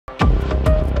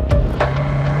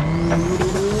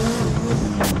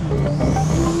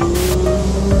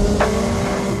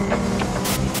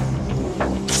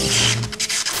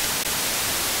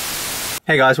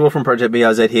Hey guys, Will from Project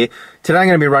BRZ here. Today I'm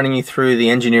going to be running you through the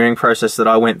engineering process that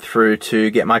I went through to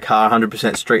get my car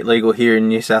 100% street legal here in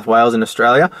New South Wales in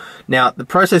Australia. Now, the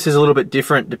process is a little bit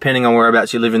different depending on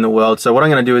whereabouts you live in the world. So what I'm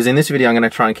going to do is in this video I'm going to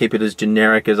try and keep it as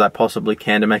generic as I possibly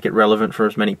can to make it relevant for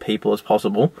as many people as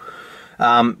possible.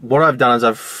 What I've done is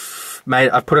I've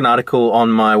put an article on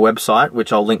my website,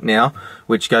 which I'll link now,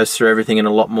 which goes through everything in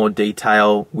a lot more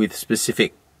detail with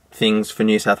specific things for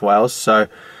New South Wales. So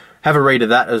have a read of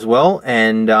that as well,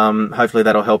 and hopefully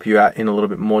that'll help you out in a little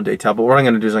bit more detail. But what I'm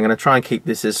going to do is I'm going to try and keep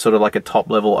this as sort of like a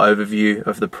top-level overview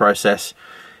of the process,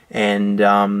 and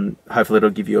hopefully it'll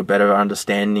give you a better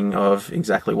understanding of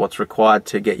exactly what's required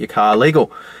to get your car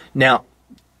legal. Now,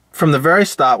 from the very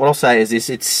start, what I'll say is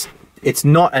this: it's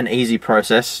not an easy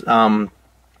process.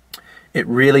 It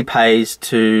really pays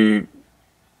to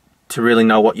really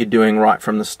know what you're doing right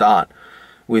from the start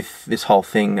with this whole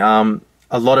thing.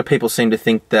 A lot of people seem to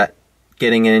think that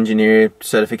getting an engineer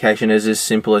certification is as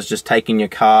simple as just taking your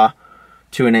car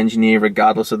to an engineer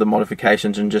regardless of the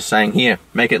modifications and just saying, here,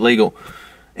 make it legal,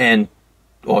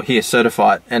 or here,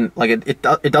 certify it. And like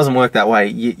it doesn't work that way.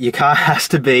 Your car has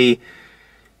to be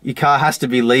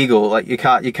legal. Like your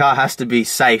car has to be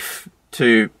safe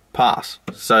to pass.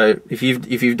 So if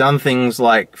you've done things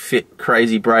like fit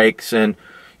crazy brakes and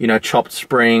chopped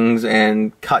springs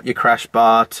and cut your crash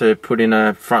bar to put in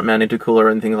a front mount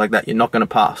intercooler and things like that, you're not going to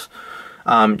pass.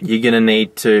 You're going to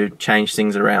need to change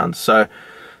things around. So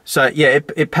yeah,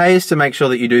 it pays to make sure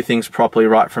that you do things properly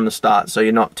right from the start, so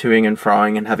you're not toing and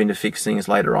froing and having to fix things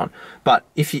later on. But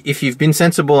if you've been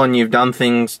sensible and you've done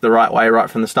things the right way right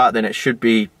from the start, then it should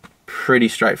be pretty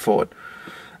straightforward.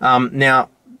 Now,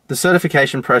 the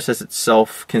certification process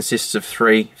itself consists of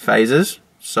 3 phases.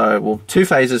 So, well, 2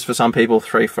 phases for some people,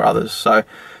 3 for others. So,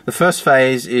 the first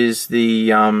phase is the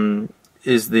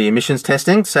emissions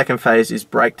testing. Second phase is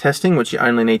brake testing, which you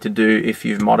only need to do if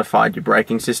you've modified your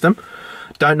braking system.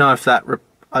 I don't know if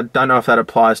that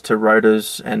applies to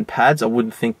rotors and pads. I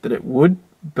wouldn't think that it would,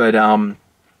 but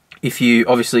if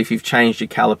you've changed your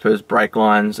calipers, brake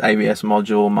lines, ABS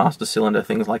module, master cylinder,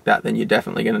 things like that, then you're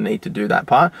definitely going to need to do that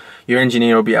part. Your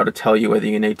engineer will be able to tell you whether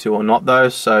you need to or not, though.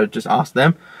 So just ask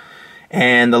them.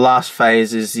 And the last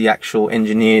phase is the actual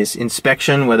engineer's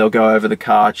inspection, where they'll go over the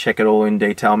car, check it all in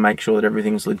detail, make sure that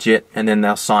everything's legit, and then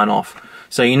they'll sign off.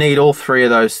 So you need all 3 of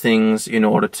those things in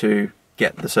order to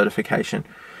get the certification.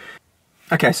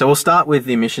 Okay, so we'll start with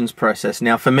the emissions process.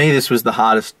 Now, for me, this was the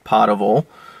hardest part of all.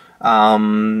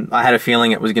 I had a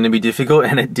feeling it was going to be difficult,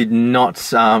 and it did not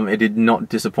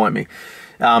disappoint me.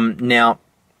 Now,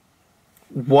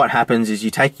 what happens is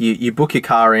you book your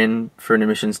car in for an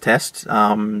emissions test,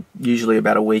 usually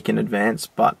about a week in advance,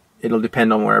 but it'll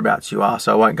depend on whereabouts you are,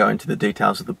 so I won't go into the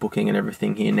details of the booking and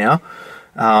everything here now.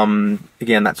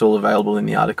 Again, that's all available in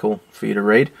the article for you to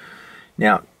read.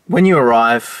 Now, when you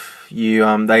arrive,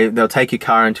 they'll take your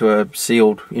car into a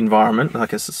sealed environment,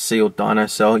 like a sealed dyno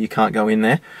cell. You can't go in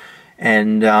there,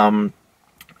 and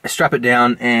strap it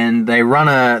down, and they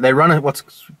run what's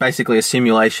basically a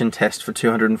simulation test for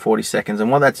 240 seconds. And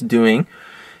what that's doing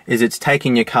is it's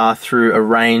taking your car through a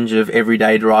range of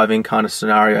everyday driving kind of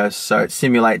scenarios. So it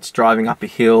simulates driving up a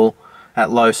hill at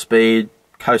low speed,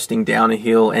 coasting down a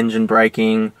hill, engine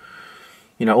braking,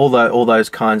 all those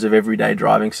kinds of everyday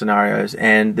driving scenarios.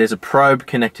 And there's a probe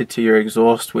connected to your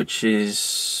exhaust, which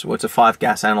is, well, it's a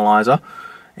 5-gas analyzer.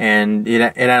 And it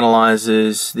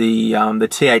analyzes the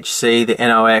THC, the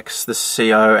NOx, the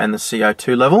CO, and the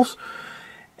CO2 levels.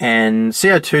 And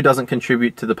CO2 doesn't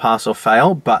contribute to the pass or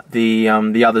fail, but the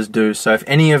others do. So if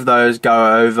any of those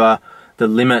go over the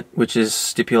limit, which is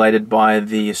stipulated by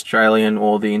the Australian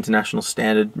or the international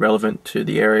standard relevant to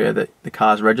the area that the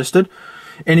car is registered,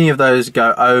 any of those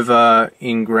go over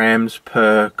in grams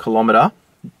per kilometre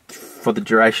for the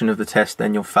duration of the test,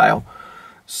 then you'll fail.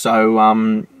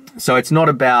 So it's not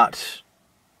about,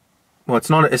 well, it's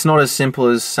not as simple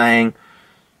as saying,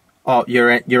 oh,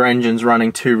 your engine's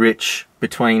running too rich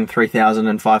between 3,000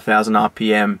 and 5,000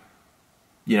 RPM.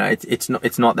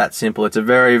 It's not that simple. It's a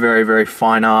very, very, very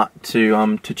fine art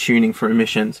to tuning for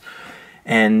emissions.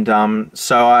 And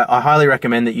so I highly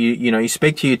recommend that you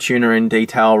speak to your tuner in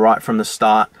detail right from the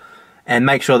start, and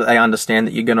make sure that they understand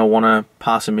that you're going to want to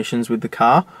pass emissions with the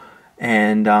car,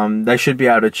 and they should be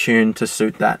able to tune to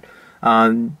suit that.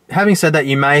 Having said that,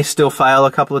 you may still fail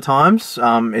a couple of times.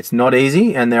 It's not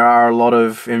easy, and there are a lot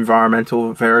of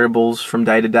environmental variables from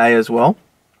day to day as well.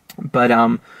 But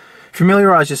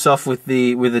familiarize yourself with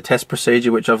the test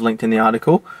procedure, which I've linked in the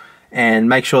article, and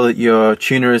make sure that your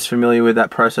tuner is familiar with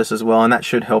that process as well, and that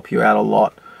should help you out a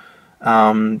lot.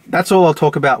 That's all I'll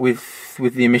talk about with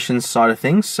the emissions side of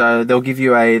things. So they'll give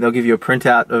you a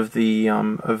printout of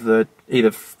the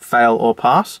either fail or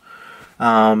pass,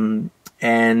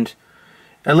 and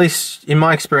at least in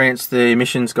my experience, the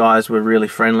emissions guys were really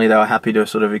friendly. They were happy to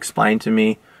sort of explain to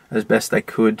me as best they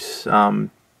could,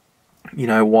 you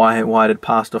know, why it had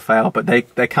passed or failed, but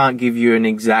they can't give you an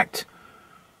exact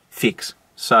fix.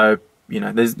 So, you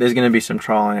know, there's going to be some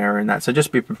trial and error in that. So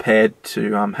just be prepared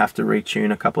to have to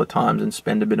retune a couple of times and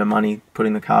spend a bit of money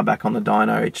putting the car back on the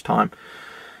dyno each time.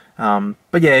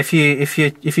 But yeah, if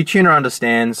your tuner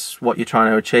understands what you're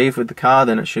trying to achieve with the car,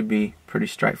 then it should be pretty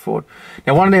straightforward.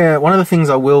 Now, one of the things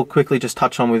I will quickly just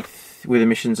touch on with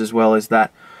emissions as well is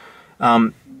that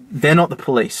they're not the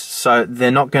police, so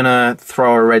they're not going to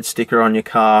throw a red sticker on your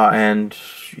car and,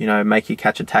 you know, make you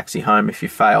catch a taxi home if you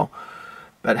fail.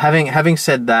 But having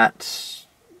said that,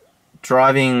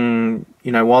 driving,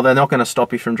 you know, while they're not going to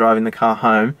stop you from driving the car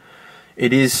home,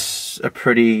 it is a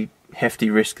pretty hefty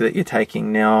risk that you're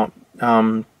taking. Now,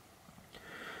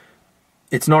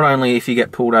 it's not only if you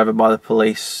get pulled over by the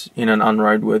police in an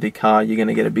unroadworthy car, you're going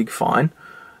to get a big fine.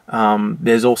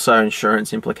 There's also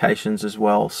insurance implications as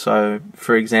well. So,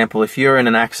 for example, if you're in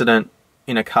an accident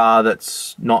in a car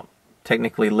that's not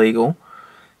technically legal,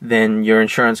 then your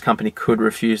insurance company could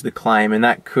refuse the claim, and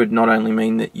that could not only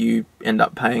mean that you end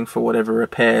up paying for whatever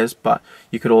repairs, but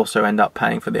you could also end up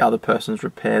paying for the other person's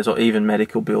repairs or even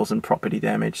medical bills and property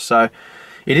damage. So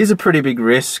it is a pretty big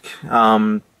risk.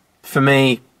 For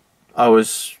me, I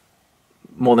was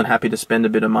more than happy to spend a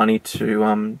bit of money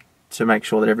to make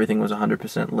sure that everything was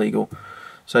 100% legal.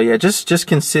 So yeah, just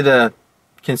consider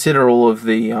all of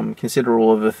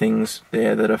the things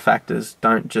there that are factors.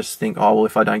 Don't just think, oh well,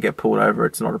 if I don't get pulled over,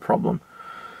 it's not a problem.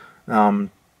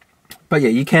 But yeah,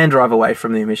 you can drive away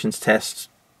from the emissions test.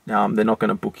 They're not going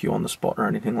to book you on the spot or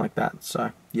anything like that.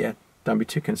 So yeah, don't be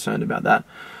too concerned about that.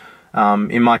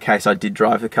 In my case, I did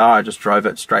drive the car. I just drove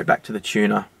it straight back to the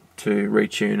tuner to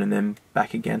retune and then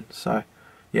back again. So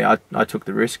yeah, I took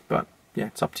the risk, but yeah,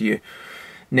 it's up to you.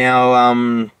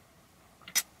 Now,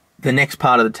 the next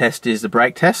part of the test is the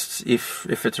brake tests,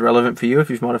 if it's relevant for you,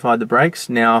 if you've modified the brakes.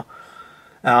 Now,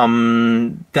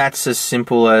 that's as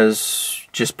simple as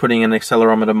just putting an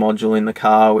accelerometer module in the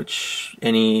car, which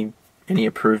any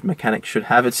approved mechanic should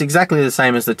have. It's exactly the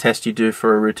same as the test you do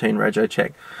for a routine rego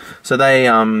check. So they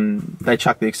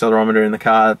chuck the accelerometer in the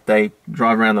car, they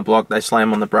drive around the block, they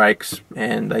slam on the brakes,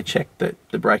 and they check that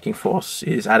the braking force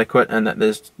is adequate and that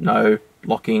there's no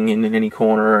locking in any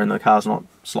corner and the car's not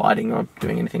sliding or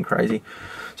doing anything crazy.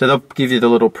 So they'll give you the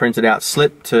little printed out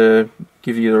slip to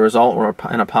give you the result or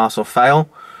a pass or fail,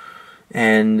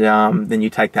 and then you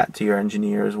take that to your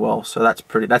engineer as well. So that's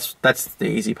the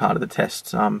easy part of the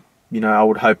test. You know, I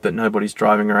would hope that nobody's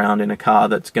driving around in a car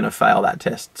that's going to fail that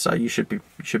test. So you should be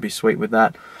sweet with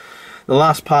that. The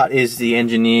last part is the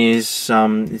engineer's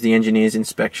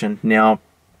inspection. Now,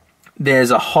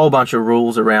 there's a whole bunch of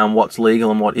rules around what's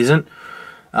legal and what isn't.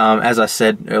 As I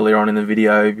said earlier on in the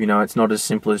video, you know, it's not as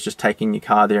simple as just taking your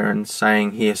car there and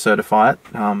saying, here, certify it.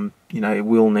 You know, it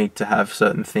will need to have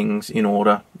certain things in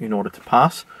order to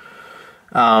pass.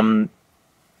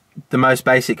 The most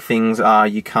basic things are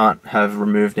you can't have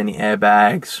removed any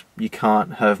airbags, you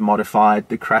can't have modified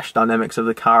the crash dynamics of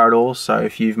the car at all. So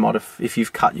if you've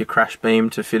cut your crash beam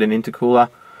to fit an intercooler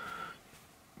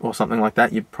or something like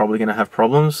that, you're probably going to have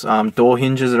problems. Door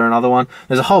hinges are another one.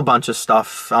 There's a whole bunch of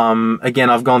stuff. Again,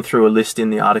 I've gone through a list in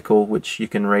the article which you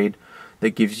can read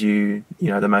that gives you, you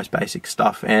know, the most basic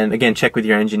stuff. And again, check with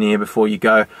your engineer before you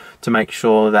go to make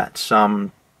sure that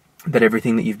that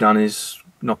everything that you've done is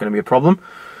not going to be a problem.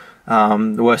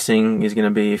 The worst thing is going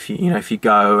to be if you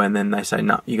go and then they say,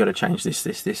 no, you got to change this,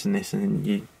 and this,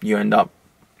 and you end up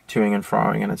toing and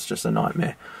froing, and it's just a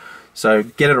nightmare. So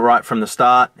get it right from the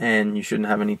start, and you shouldn't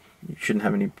have any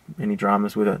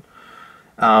dramas with it.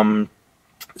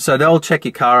 So they'll check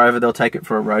your car over, they'll take it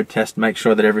for a road test, make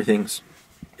sure that everything's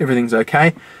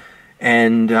okay,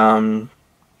 and then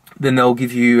they'll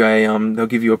give you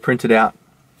a printed out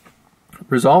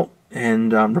result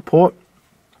and report.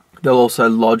 They'll also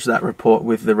lodge that report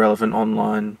with the relevant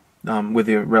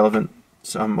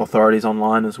authorities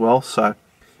online as well. So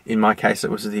in my case,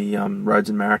 it was the Roads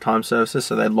and Maritime Services,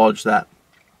 so they lodge that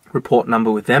report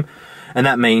number with them. And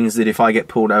that means that if I get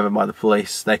pulled over by the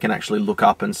police, they can actually look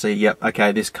up and see, yep,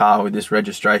 okay, this car with this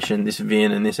registration, this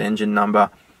VIN and this engine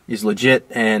number is legit.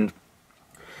 And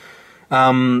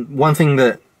one thing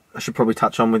that I should probably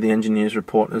touch on with the engineer's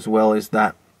report as well is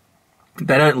that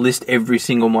they don't list every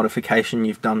single modification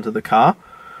you've done to the car.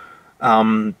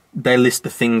 They list the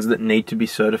things that need to be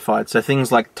certified. So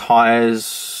things like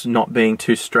tyres not being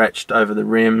too stretched over the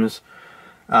rims,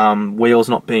 wheels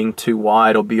not being too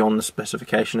wide or beyond the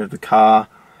specification of the car,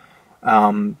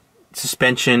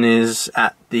 suspension is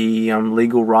at the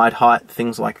legal ride height,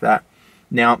 things like that.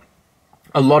 Now,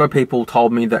 a lot of people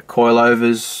told me that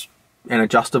coilovers and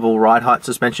adjustable ride height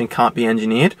suspension can't be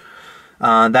engineered.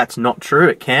 That's not true.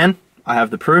 It can. I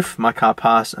have the proof. My car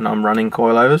passed and I'm running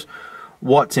coilovers.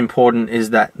 What's important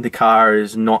is that the car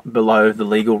is not below the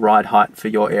legal ride height for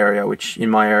your area, which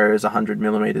in my area is 100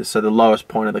 millimeters. So the lowest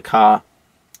point of the car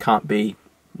can't be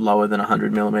lower than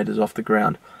 100 millimeters off the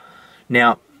ground.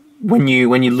 Now, when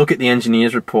you look at the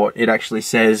engineer's report, it actually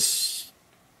says,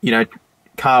 you know,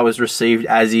 car was received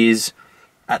as is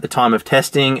at the time of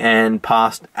testing and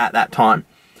passed at that time.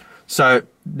 So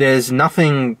there's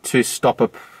nothing to stop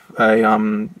the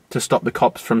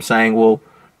cops from saying, well,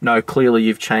 no, clearly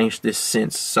you've changed this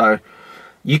since. So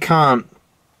you can't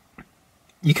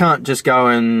just go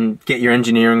and get your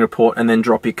engineering report and then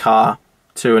drop your car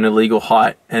to an illegal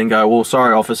height and go, well,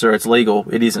 sorry, officer, it's legal.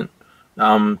 It isn't.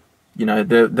 You know,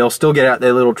 they'll still get out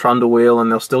their little trundle wheel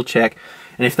and they'll still check.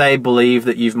 And if they believe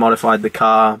that you've modified the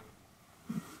car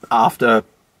after,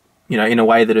 you know, in a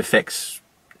way that affects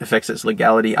its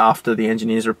legality after the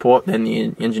engineer's report, then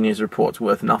the engineer's report's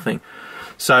worth nothing.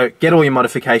 So get all your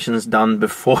modifications done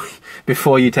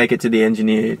before you take it to the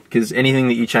engineer, because anything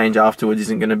that you change afterwards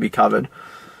isn't going to be covered.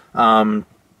 But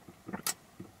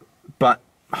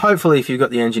hopefully, if you've got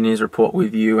the engineer's report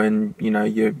with you and you know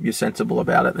you're sensible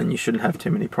about it, then you shouldn't have too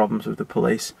many problems with the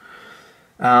police.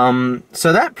 So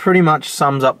that pretty much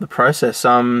sums up the process.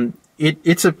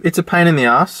 It's a pain in the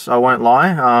ass, I won't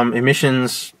lie.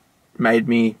 Emissions made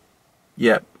me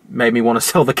want to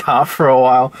sell the car for a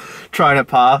while, trying to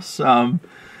pass. I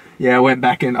went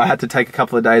back and I had to take a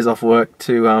couple of days off work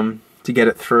to get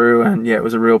it through, and yeah, it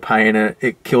was a real pain, and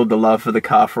it killed the love for the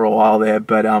car for a while there.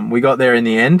 But we got there in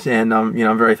the end, and you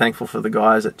know, I'm very thankful for the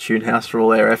guys at Tune House for all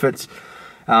their efforts.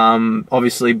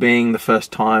 Obviously, being the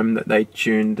first time that they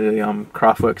tuned the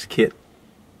Craftworks kit,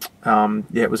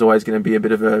 it was always going to be a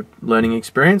bit of a learning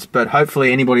experience, but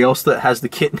hopefully anybody else that has the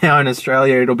kit now in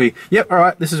Australia, it'll be, yep, all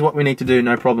right, this is what we need to do,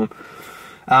 no problem.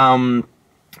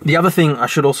 The other thing I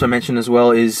should also mention as well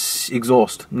is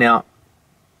exhaust. Now,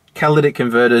 catalytic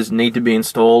converters need to be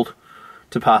installed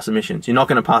to pass emissions. You're not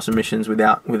going to pass emissions with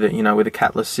a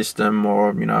catless system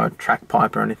or, you know, a track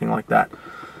pipe or anything like that.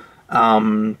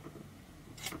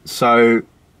 So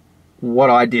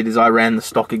what I did is I ran the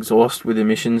stock exhaust with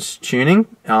emissions tuning.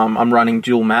 I'm running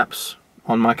dual maps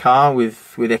on my car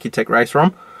with Ecutech Race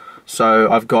ROM.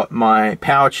 So I've got my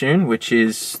power tune, which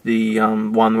is the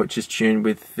one which is tuned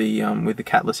with the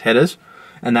catless headers,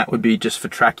 and that would be just for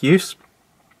track use.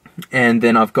 And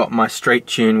then I've got my street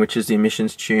tune, which is the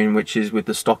emissions tune, which is with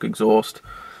the stock exhaust,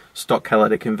 stock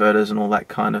catalytic converters, and all that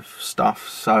kind of stuff.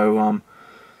 So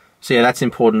yeah, that's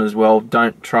important as well.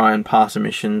 Don't try and pass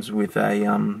emissions with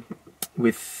a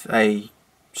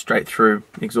straight through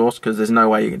exhaust, because there's no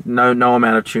way, no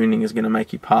amount of tuning is going to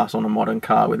make you pass on a modern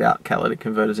car without catalytic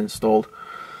converters installed.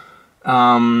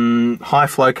 High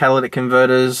flow catalytic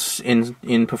converters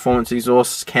in performance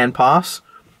exhausts can pass.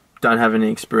 Don't have any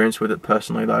experience with it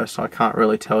personally though, so I can't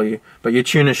really tell you. But your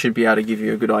tuner should be able to give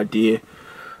you a good idea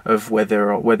of whether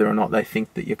or not they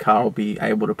think that your car will be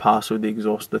able to pass with the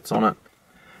exhaust that's on it.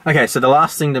 Okay, so the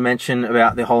last thing to mention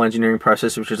about the whole engineering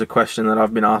process, which is a question that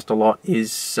I've been asked a lot,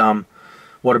 is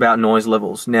what about noise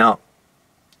levels? Now,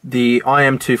 the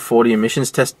IM240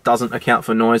 emissions test doesn't account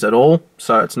for noise at all,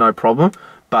 so it's no problem,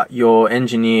 but your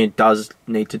engineer does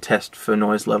need to test for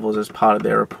noise levels as part of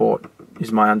their report,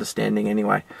 is my understanding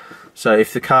anyway. So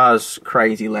if the car's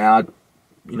crazy loud,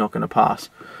 you're not going to pass.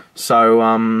 So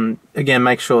again,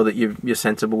 make sure that you're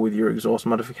sensible with your exhaust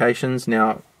modifications.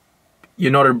 Now,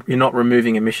 you're not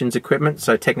removing emissions equipment,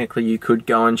 so technically you could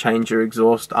go and change your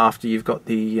exhaust after you've got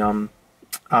the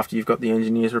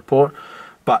engineer's report.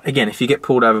 But again, if you get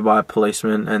pulled over by a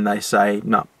policeman and they say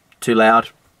no, too loud,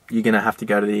 you're going to have to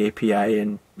go to the EPA,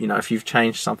 and you know, if you've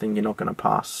changed something, you're not going to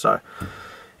pass. So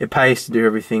it pays to do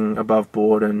everything above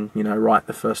board and, you know, right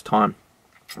the first time.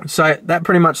 So that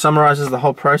pretty much summarizes the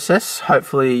whole process.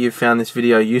 Hopefully you've found this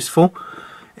video useful.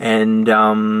 And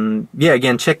yeah,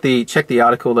 again, check the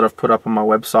article that I've put up on my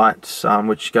website,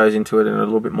 which goes into it in a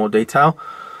little bit more detail.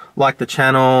 Like the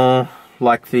channel,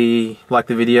 like the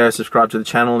video, subscribe to the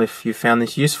channel if you found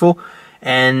this useful,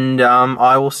 and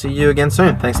I will see you again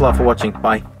soon. Thanks a lot for watching.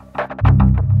 Bye.